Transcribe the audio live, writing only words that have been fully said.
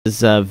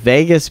is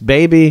Vegas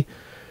Baby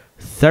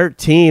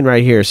 13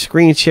 right here.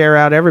 Screen share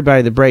out.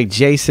 Everybody the break.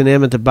 Jason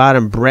M at the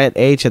bottom. Brett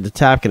H at the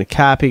top. Going to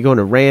copy. Going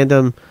to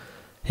random.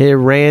 Hit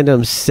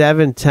random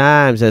 7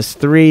 times. That's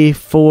 3,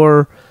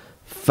 4,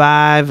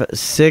 5,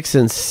 6,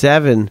 and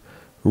 7.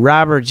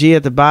 Robert G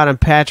at the bottom.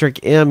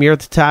 Patrick M, you're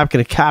at the top.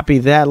 Going to copy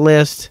that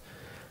list.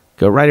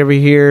 Go right over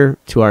here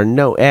to our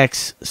No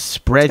X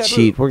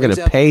spreadsheet. We're going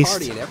to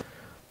paste.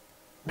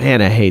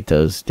 Man, I hate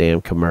those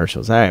damn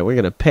commercials. All right, we're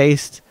going to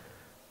paste.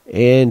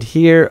 And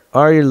here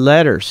are your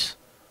letters.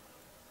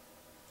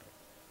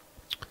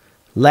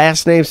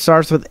 Last name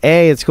starts with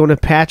A. It's going to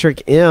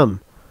Patrick M.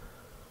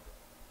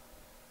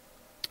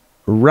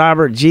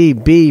 Robert G.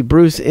 B.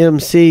 Bruce M.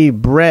 C.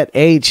 Brett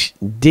H.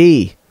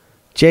 D.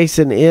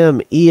 Jason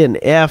M. E. and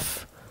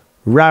F.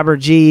 Robert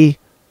G.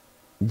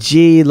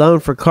 G. Loan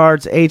for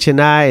Cards H and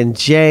I and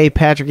J.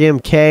 Patrick M.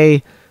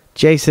 K.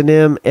 Jason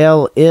M.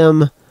 L.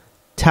 M.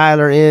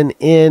 Tyler N.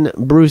 N.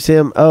 Bruce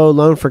M. O.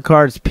 Loan for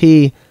Cards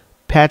P.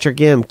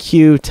 Patrick M.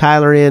 Q.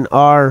 Tyler N.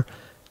 R.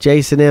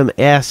 Jason M.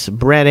 S.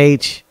 Brett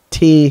H.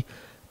 T.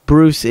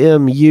 Bruce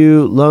M.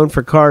 U. Loan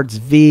for Cards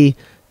V.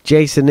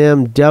 Jason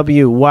M.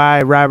 W.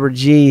 Y. Robert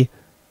G.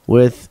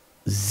 with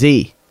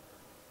Z.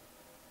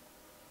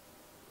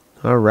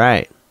 All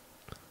right.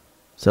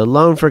 So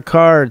Loan for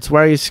Cards.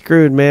 Why are you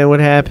screwed, man? What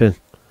happened?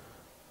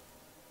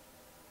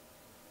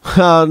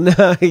 Oh,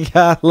 no. He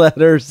got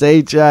letters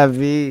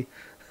HIV.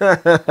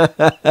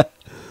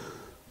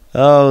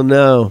 Oh,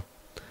 no.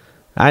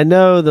 I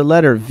know the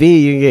letter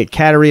V. You can get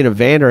Katarina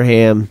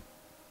Vanderham.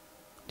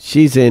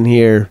 She's in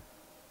here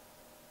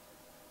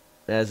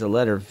as a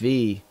letter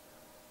V.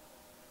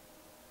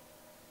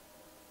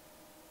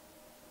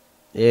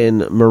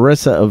 And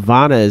Marissa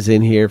Ivana is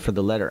in here for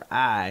the letter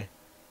I.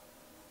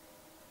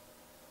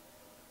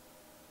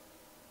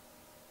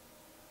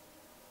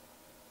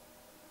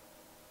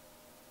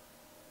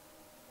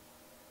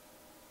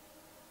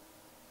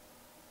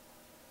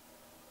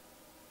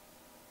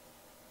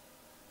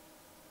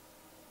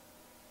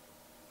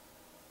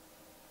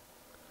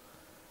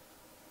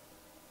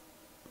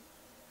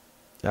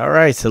 All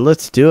right, so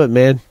let's do it,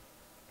 man.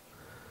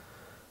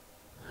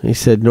 He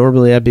said,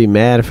 normally I'd be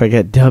mad if I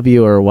got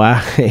W or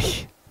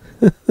Y.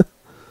 All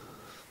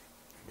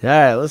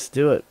right, let's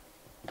do it.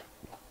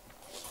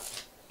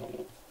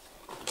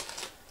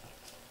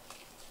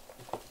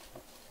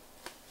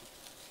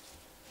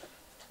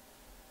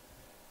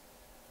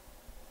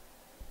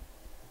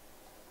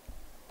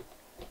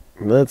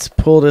 Let's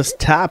pull this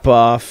top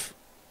off.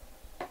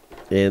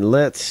 And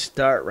let's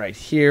start right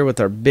here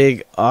with our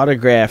big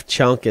autograph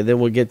chunk, and then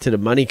we'll get to the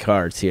money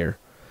cards here.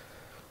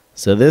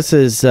 So this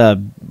is,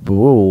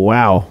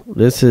 wow.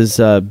 This is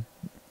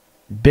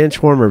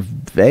Benchwarmer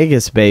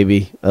Vegas,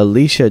 baby.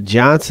 Alicia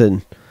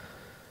Johnson.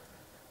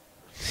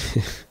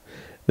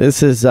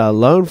 This is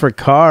Loan for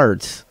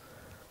Cards.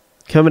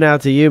 Coming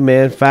out to you,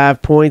 man.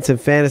 5 points in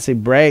fantasy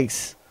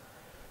breaks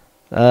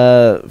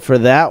for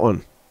that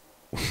one.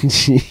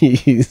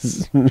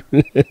 Jeez.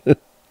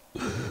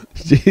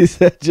 Jeez,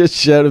 that just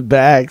showed the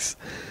backs.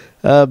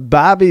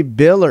 Bobby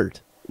Billard.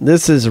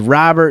 This is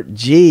Robert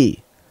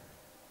G.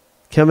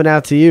 Coming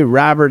out to you,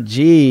 Robert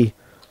G.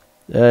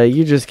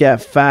 You just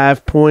got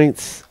 5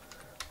 points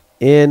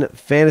in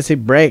fantasy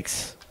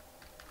breaks.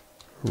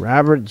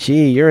 Robert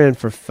G, you're in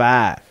for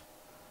 5.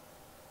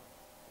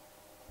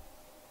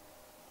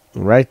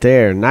 Right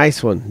there.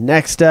 Nice one.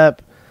 Next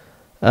up,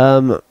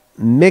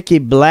 Mickey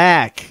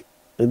Black.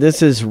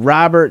 This is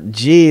Robert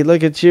G.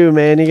 Look at you,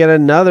 man. You got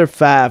another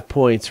 5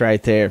 points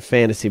right there.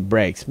 Fantasy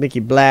breaks. Mickey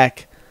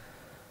Black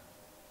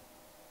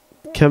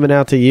coming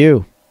out to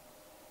you.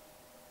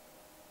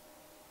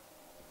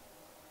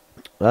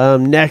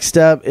 Next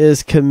up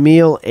is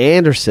Camille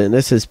Anderson.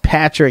 This is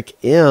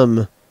Patrick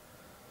M.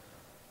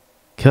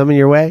 Coming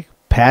your way.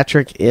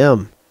 Patrick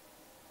M.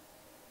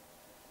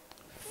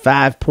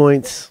 5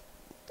 points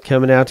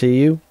coming out to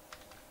you.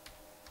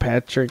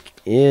 Patrick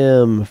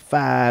M.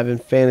 5 in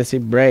fantasy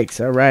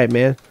breaks. All right,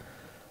 man.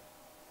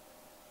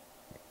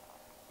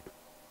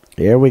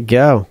 Here we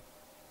go.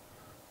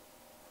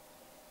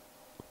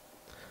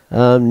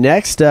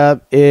 Next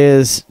up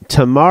is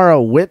Tamara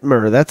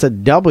Whitmer. That's a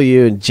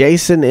W. And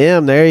Jason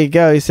M. There you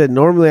go. He said,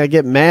 normally I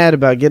get mad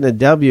about getting a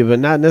W, but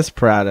not in this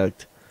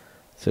product.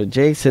 So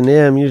Jason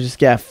M., you just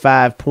got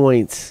 5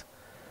 points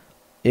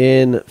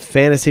in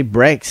fantasy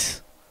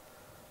breaks.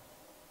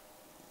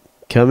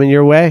 Coming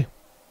your way.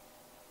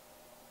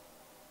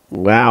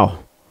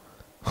 Wow.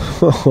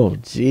 Oh,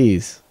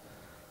 jeez.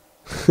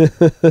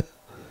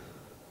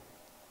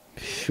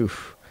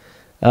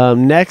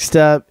 Next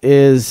up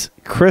is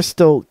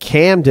Crystal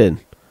Camden.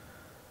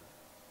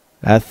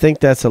 I think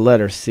that's a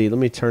letter C. Let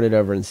me turn it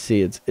over and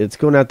see. It's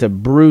going out to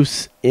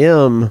Bruce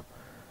M.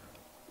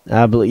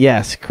 I believe,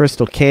 yes,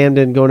 Crystal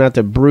Camden going out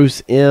to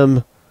Bruce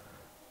M.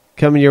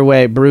 Coming your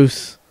way,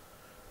 Bruce.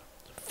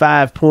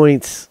 5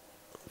 points.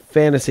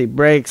 Fantasy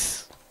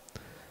breaks.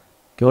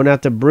 Going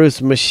out to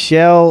Bruce.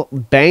 Michelle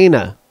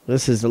Baina.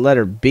 This is the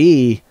letter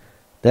B.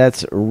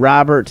 That's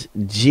Robert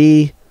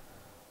G.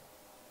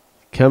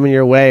 Coming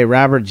your way,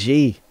 Robert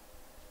G.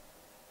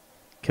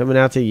 coming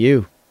out to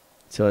you.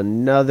 So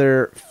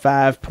another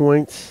 5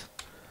 points.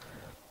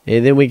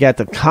 And then we got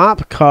the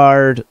comp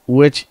card,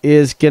 which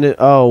is going to,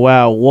 oh,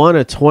 wow, 1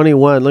 of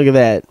 21. Look at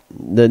that.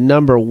 The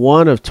number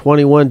 1 of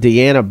 21,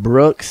 Deanna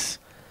Brooks,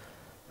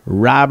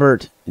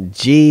 Robert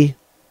G.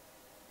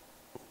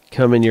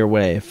 Coming your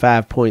way.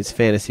 5 points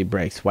fantasy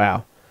breaks.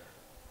 Wow.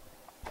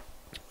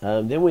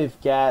 Then we've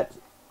got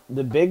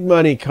the big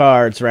money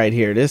cards right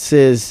here. This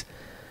is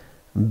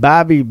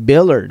Bobby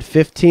Billard,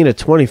 15 of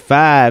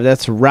 25.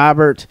 That's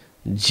Robert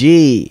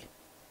G.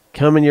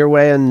 Coming your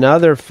way.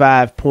 Another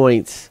 5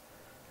 points.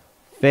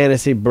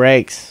 Fantasy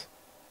breaks.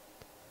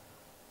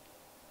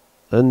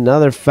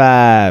 Another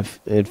 5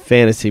 in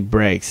fantasy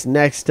breaks.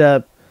 Next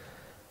up,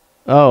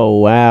 oh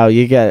wow,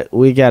 we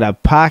got a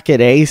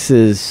Pocket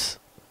Aces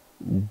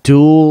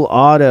dual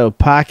auto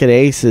Pocket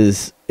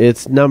Aces.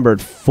 It's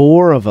numbered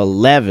 4 of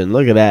 11.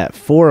 Look at that,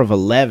 4 of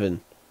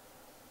 11.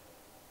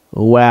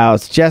 Wow,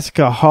 it's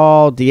Jessica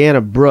Hall,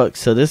 Deanna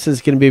Brooks. So this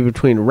is going to be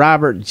between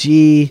Robert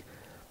G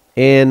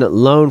and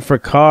Loan for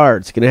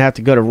Cards. Going to have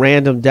to go to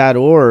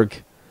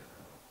random.org.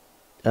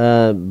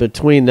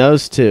 Between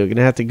those two,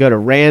 gonna have to go to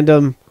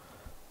random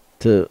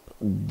to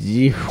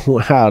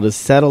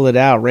settle it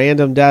out.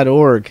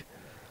 Random.org.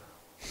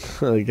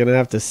 Gonna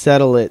have to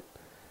settle it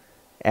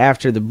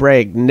after the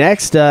break.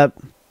 Next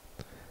up,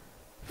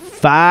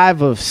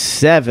 5 of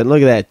 7.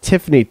 Look at that,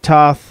 Tiffany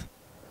Toth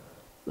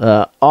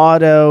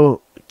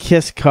auto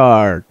kiss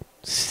card.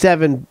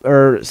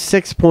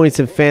 6 points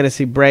in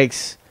fantasy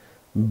breaks.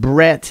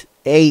 Brett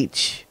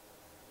H.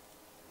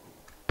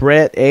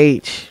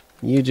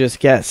 You just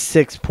got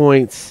 6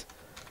 points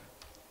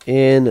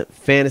in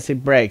fantasy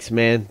breaks,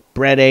 man.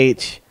 Brett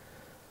H.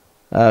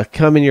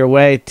 Coming your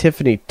way.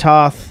 Tiffany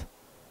Toth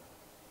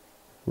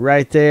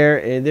right there.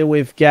 And then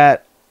we've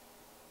got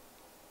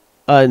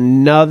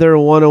another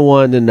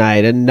 101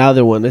 tonight.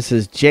 Another one. This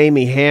is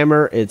Jamie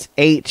Hammer. It's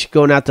H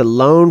going out to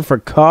Loan for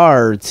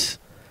Cards.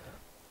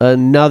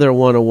 Another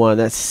 101.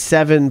 That's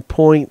 7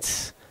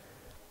 points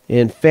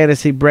in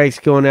fantasy breaks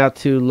going out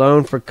to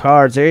Loan for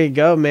Cards. There you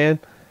go, man.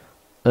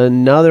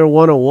 Another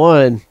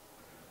 101.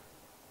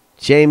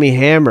 Jamie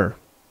Hammer.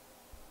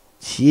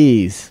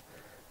 Jeez.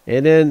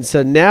 And then,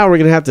 so now we're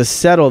going to have to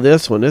settle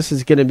this one. This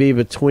is going to be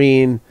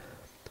between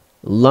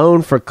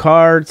Loan for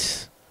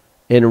Cards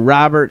and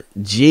Robert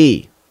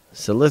G.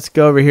 So let's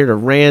go over here to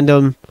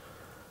random.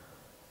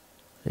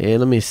 And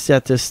let me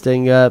set this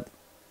thing up.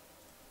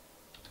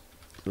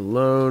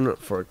 Loan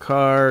for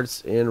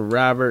Cards and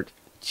Robert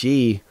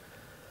G.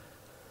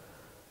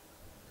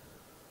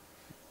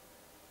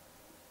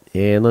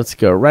 And let's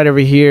go right over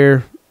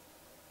here.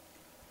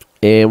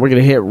 And we're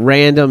going to hit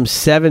random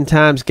 7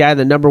 times. Guy in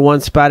the number 1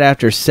 spot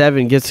after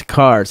 7 gets a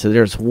card. So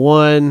there's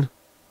 1,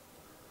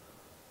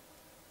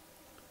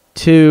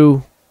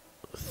 2,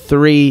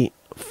 3,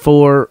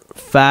 4,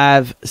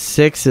 5,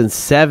 6, and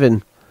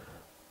 7.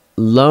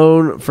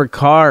 Loan for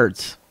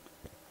Cards.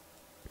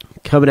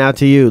 Coming out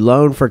to you.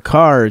 Loan for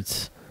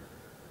Cards.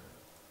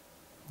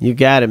 You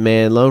got it,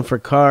 man. Loan for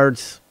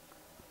Cards.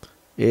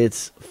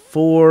 It's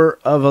 4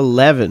 of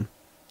 11.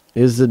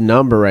 Is the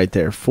number right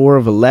there. 4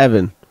 of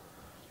 11.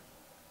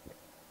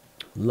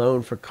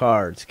 Loan for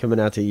Cards coming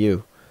out to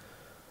you.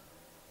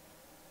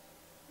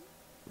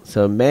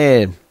 So,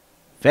 man,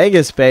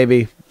 Vegas,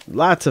 baby.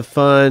 Lots of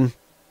fun.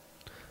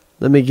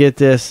 Let me get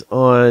this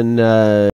on